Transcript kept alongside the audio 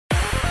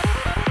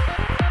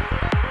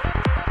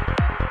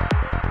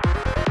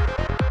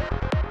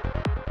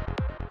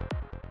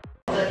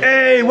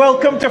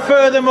welcome to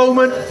Further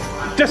Moment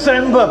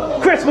December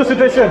Christmas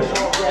edition.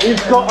 We've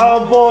got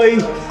our boy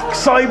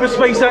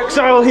Cyberspace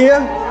Exile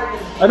here,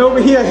 and over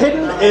here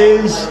hidden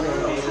is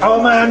our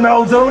man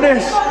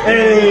Maldonis.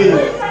 Hey.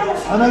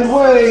 And then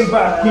way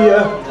back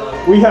here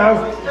we have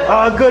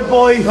our good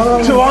boy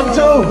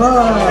Toronto.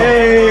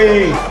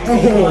 Hey.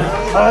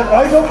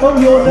 I don't know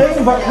your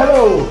name, but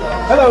hello.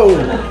 Hello.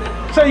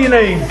 Say your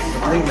name.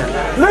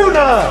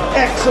 Luna.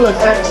 Excellent,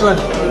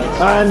 excellent.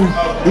 And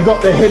we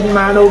got the hidden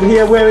man over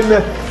here wearing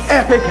the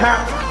epic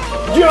hat.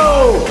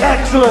 Joe.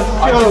 Excellent.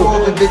 Joe. I do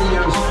all the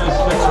videos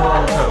for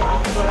Toronto.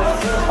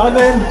 And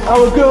then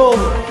our girl,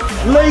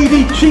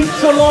 Lady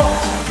Cheats a Lot.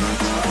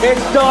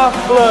 It's Dark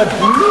Blood.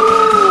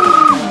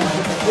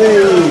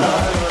 Hey.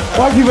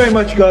 Thank you very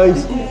much,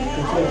 guys.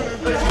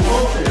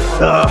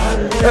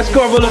 Let's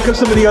go have a look at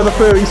some of the other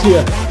furries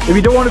here. If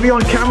you don't want to be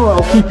on camera,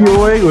 I'll keep you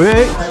away. Wait. You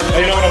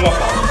know what I'm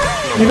off on?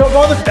 You not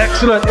bothered?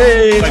 Excellent.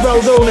 Hey, it's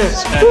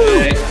Maldonis.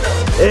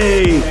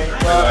 Hey.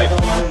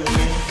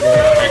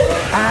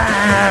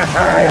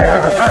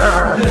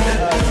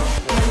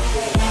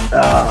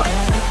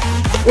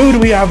 Who do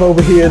we have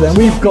over here then?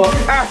 We've got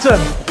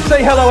Atom.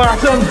 Say hello,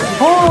 Atom.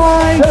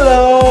 Hi.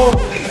 Hello.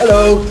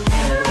 Hello.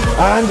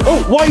 And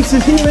oh, Weiss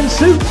is here in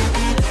suit.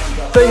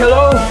 Say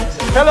hello.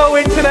 Hello,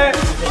 internet.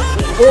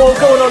 We're all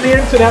going on the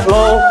internet,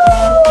 lol.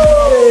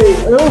 Hey.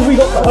 And who have we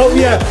got? Oh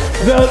yeah,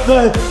 the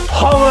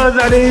horror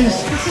that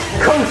is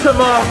Coulter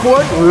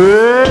Markwood.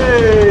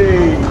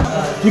 Hey.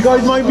 You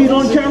guys mind being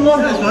on camera?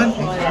 That's fine.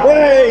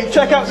 Hey,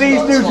 check out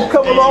these dudes who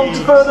come along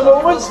to Further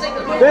Moments.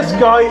 This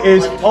guy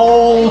is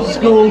old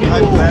school.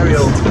 I'm very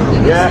old school.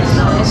 Yes.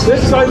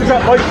 This guy was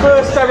at my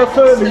first ever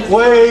Furmeet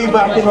way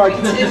back in like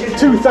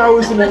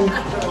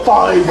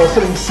 2005 or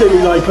something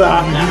silly like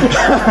that.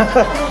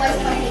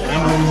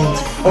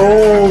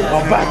 Oh,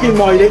 back in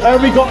my day. And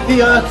we got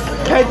the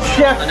head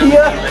chef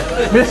here,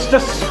 Mr.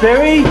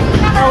 Sperry.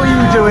 How are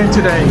you doing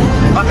today?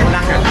 Fucking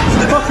knackered.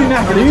 Fucking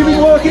knackered. Have you been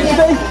working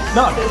today?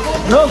 No.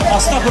 No? I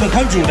was stuck on a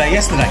coach all day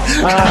yesterday.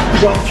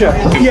 Gotcha.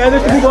 Yeah,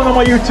 this will be going on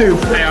my YouTube.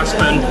 Hey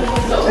Aspen,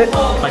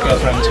 my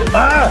girlfriend.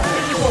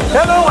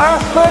 Hello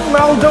Aspen,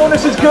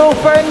 Maldonis'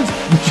 girlfriend.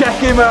 Check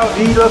him out,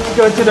 he looks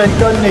good today,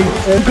 doesn't he?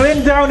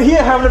 Glyn down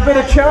here having a bit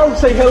of chow.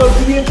 Say hello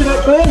to the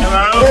internet, Glyn.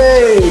 Hello.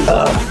 Hey.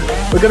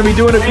 We're going to be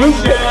doing a group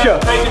picture.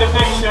 Taking a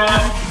picture.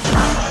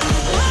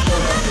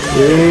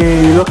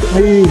 Hey, look at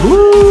me.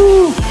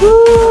 Woo!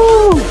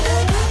 Woo!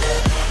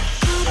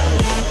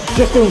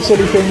 Just doing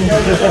silly things.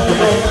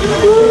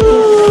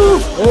 Woo!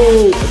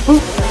 Hey,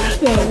 boop.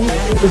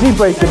 Is he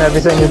breaking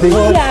everything? Is he?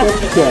 Yeah.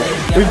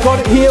 We've got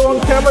it here on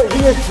camera.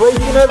 He is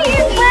breaking everything.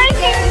 He's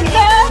breaking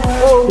stuff.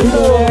 Oh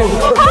no!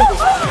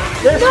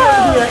 This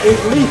one here is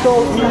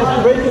lethal. He is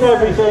breaking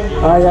everything.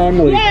 I am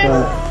lethal.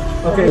 Yes.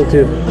 Okay.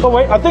 Oh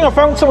wait, I think I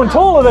found someone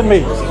taller than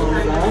me.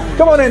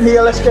 Come on in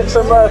here. Let's get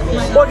some. What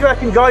do you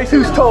reckon, guys?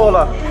 Who's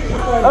taller?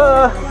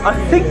 I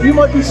think you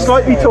might be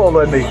slightly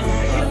taller than me.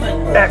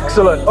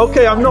 Excellent.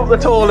 Okay, I'm not the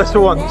tallest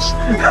once.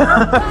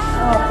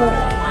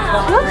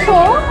 You're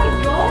tall.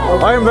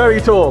 I am very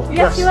tall.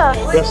 Yes, you are.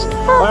 Yes.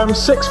 I am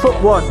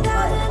 6'1".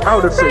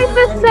 Out of 6.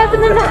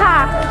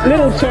 7.5.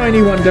 Little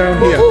tiny one down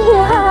here.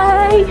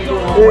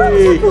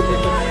 Yay. Hey.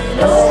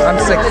 I'm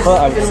 6 foot, I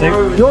would say.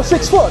 You're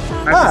 6 foot? I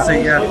would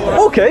say,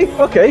 yeah. Okay.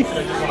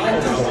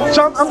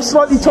 So I'm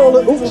slightly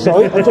taller. Oops,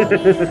 sorry.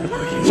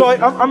 Sorry,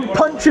 I'm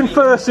punching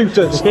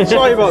fursuiters.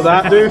 Sorry about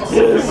that, dude.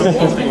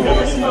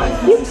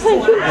 You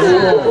punching.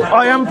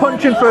 I am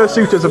punching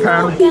fursuiters,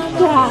 apparently.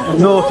 Yeah.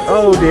 No,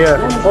 oh dear.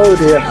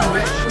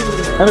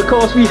 And of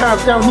course we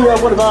have down here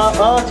one of our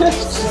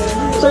artists.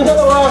 Say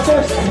hello,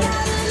 artist.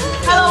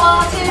 Hello,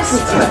 artist.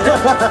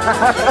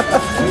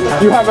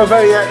 You have a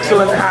very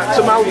excellent hat.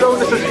 So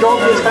Maldonis has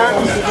got his hat.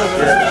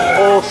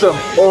 Awesome.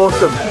 Oh,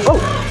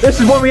 this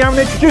is one we haven't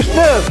introduced.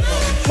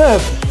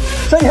 Nerve,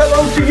 say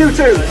hello to you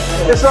two.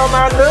 This is our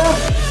man Nerve.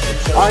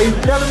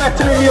 I've never met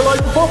him in real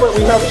life before, but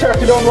we have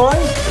chatted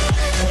online.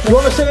 You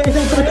want to say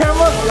anything for the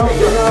camera?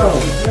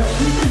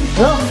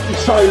 No?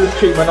 Silent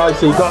treatment, I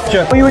see,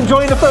 gotcha. Are you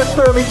enjoying the first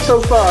Furmeet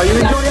so far? Are you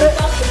enjoying it?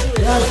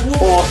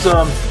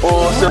 Awesome.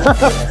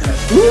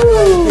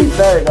 Woo!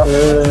 There you go.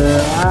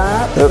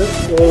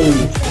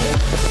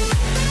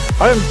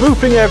 I am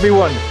booping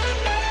everyone.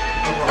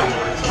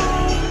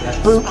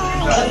 Boop.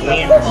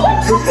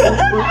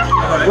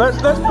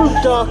 Let's boop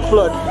Dark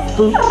Blood.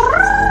 Boop.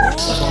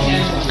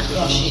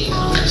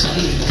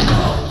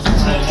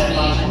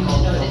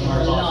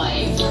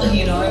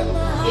 You know,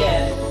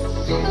 yeah.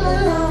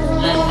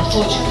 And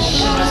unfortunately,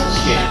 she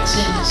hasn't been back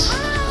since.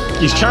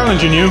 He's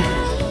challenging you.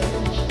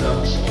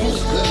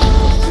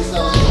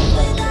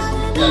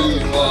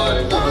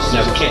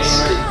 Never kiss.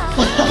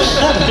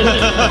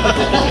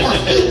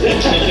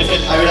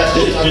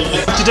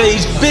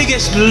 Today's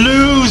biggest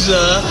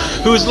loser,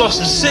 who has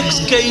lost 6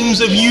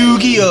 games of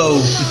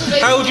Yu-Gi-Oh!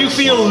 How do you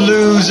feel,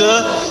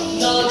 loser?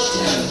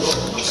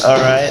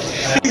 Alright.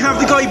 You have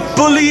the guy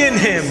bullying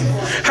him.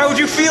 How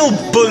do you feel,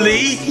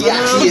 bully?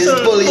 Yeah, he is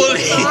bullying.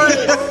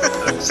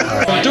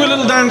 Do a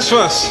little dance for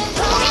us.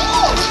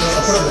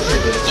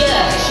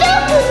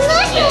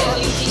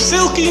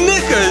 Silky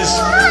knickers!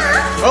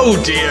 Oh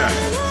dear.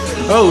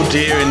 Oh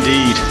dear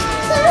indeed.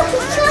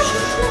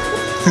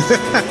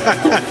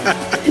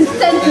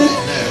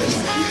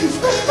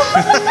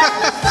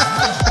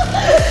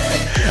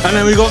 And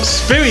then we got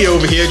Furry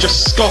over here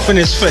just scoffing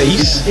his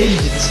face.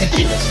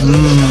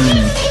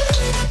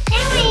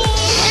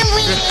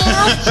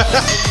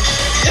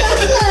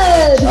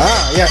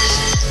 Ah, yes.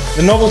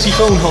 The novelty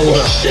phone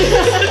holder.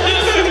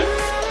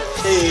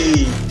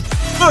 Hey.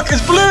 Look,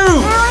 it's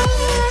blue!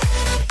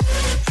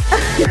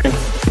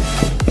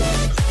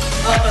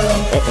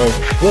 Uh-oh.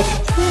 Look,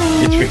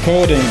 it's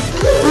recording.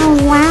 Oh,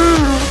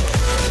 wow.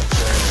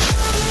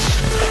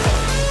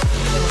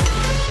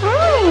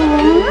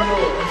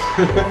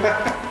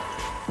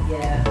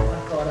 Yeah,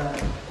 I've got a.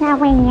 Now,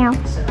 wait now.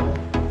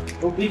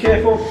 Oh, be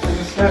careful.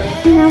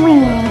 Now, wait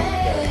now.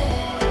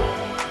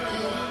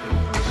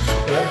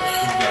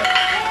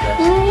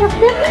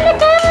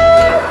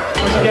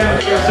 Over here,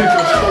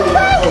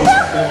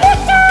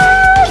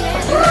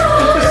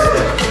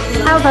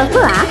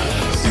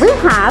 we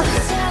have a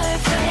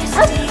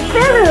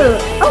sparrow.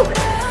 Oh,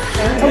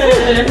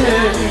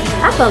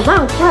 that's a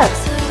long clip.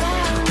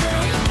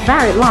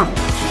 Very long.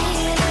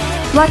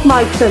 Like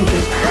my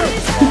extensions.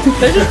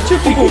 There's just two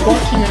people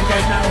watching it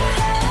right now.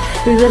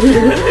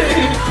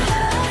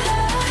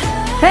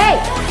 Hey!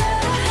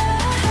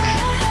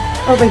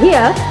 Over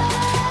here,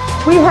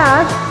 we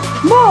have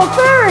more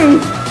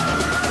furries.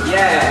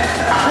 Yeah.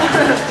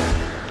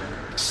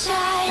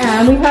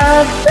 And we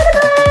have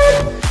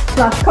cinnamon,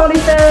 slash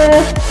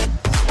cauliflower,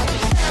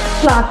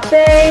 slash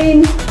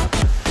Dane,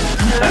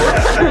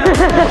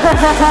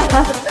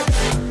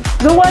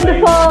 the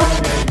wonderful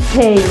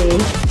Haley.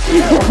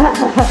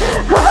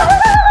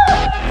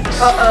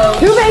 Uh-oh.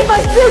 Who made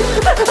my soup?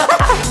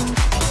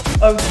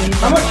 Oh, geez.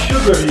 How much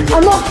sugar have you got?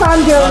 I'm not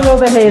fangirling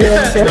over Haley.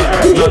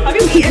 Have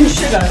you eaten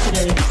sugar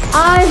today?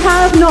 I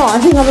have not. I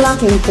think I'm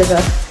lacking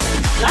sugar.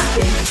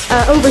 Lacking?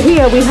 Over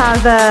here we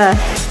have a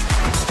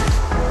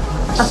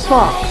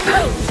fox.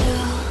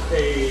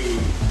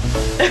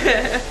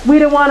 We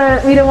don't want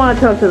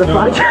to talk to the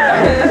fox.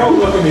 Don't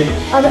look at me.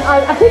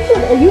 I think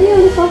are you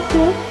near the fox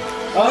here?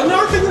 No,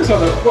 I think there's a,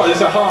 what,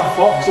 there's a half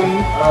fox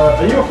and,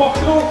 are you a fox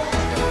at all?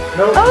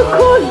 No? Oh, of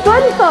course,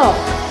 bun fox.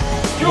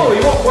 Julie,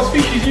 what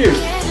species are you?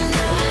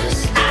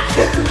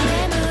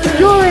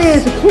 Jory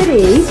is a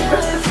kitty.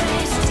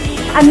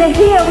 And then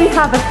here we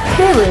have a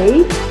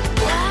Furry.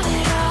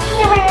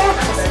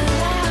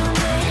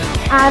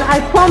 And I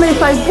promise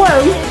I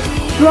won't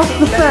drop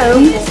the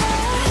phone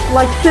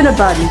like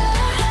Cinnabon.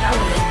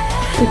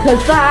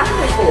 Because that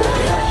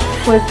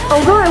was,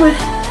 although it was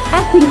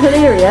effing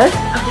hilarious,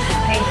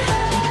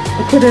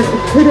 it could have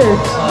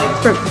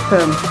broke the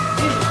phone.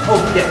 Oh,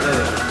 yeah.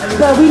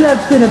 But we love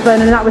Cinnabon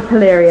and that was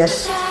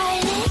hilarious.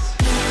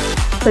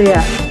 So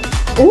yeah.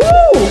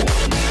 Ooh!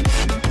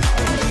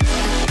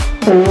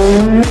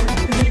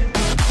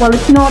 Well,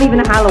 it's not even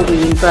a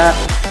Halloween, but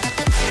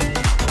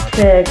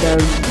there it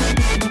goes.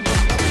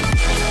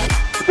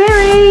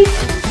 Furry!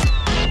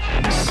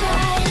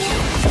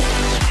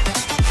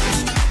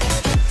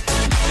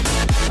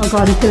 Oh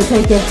god, he's gonna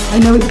take it. I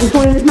know he's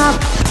going in his mouth.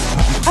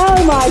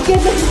 Oh my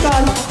goodness, it's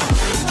gone.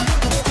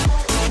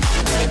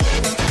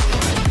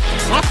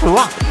 That's a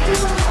lot.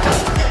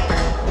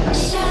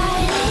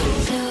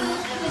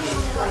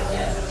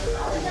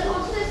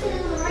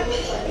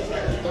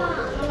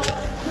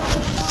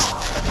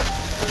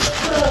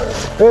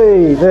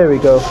 Hey, there we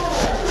go.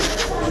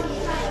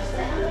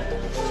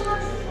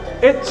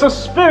 It's a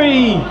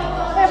Furry!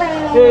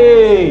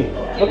 Hey!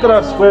 Look at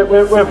us,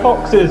 we're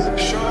foxes.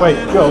 Wait,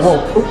 yo, whoa.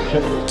 Oh,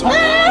 shit.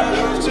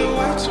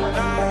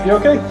 You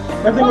okay?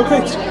 Everything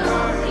okay?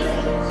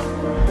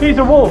 He's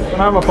a wolf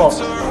and I'm a fox.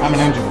 I'm an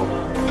angel wolf.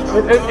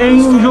 An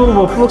angel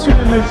wolf. Look at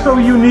him, they're so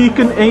unique,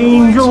 an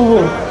angel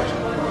wolf.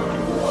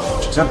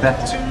 Not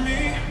that.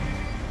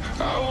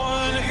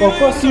 Well,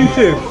 fuck you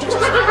too.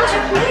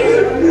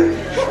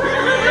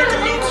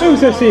 Who's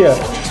this here?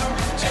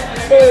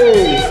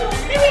 Hey!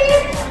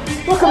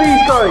 Look at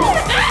these guys!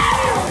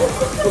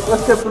 Look,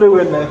 let's get Blue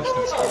in there.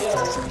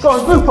 Go on,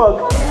 Blue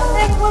Pug!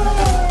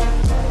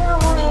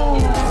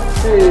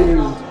 Hey!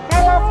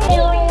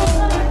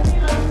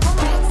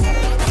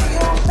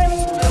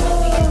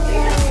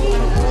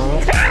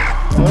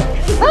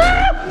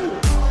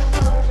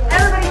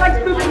 Everybody likes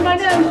booping my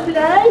nose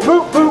today.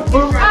 Boop, boop,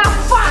 boop! Ah,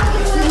 fuck!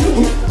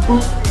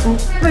 Boop,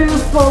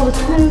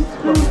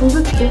 boop,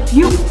 boop.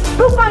 You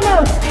boop my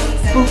nose.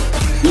 Boop.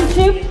 You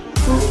too.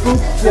 Boop, boop.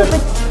 Yeah.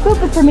 Boop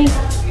it for me.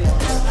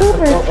 Boop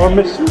it. I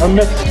missed.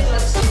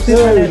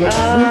 There we go. Look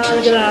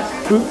at that.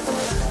 Boop.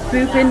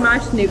 Boop in my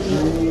Snoopy.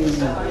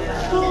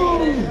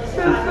 Boop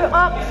it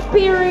up,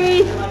 Speary.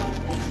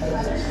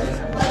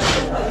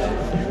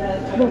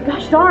 Well,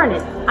 gosh darn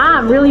it.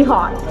 I'm really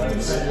hot.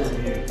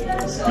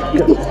 Oh,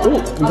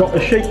 we got the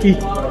shaky.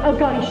 Oh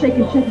god, he's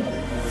shaking.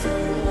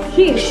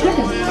 She is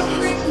shaking.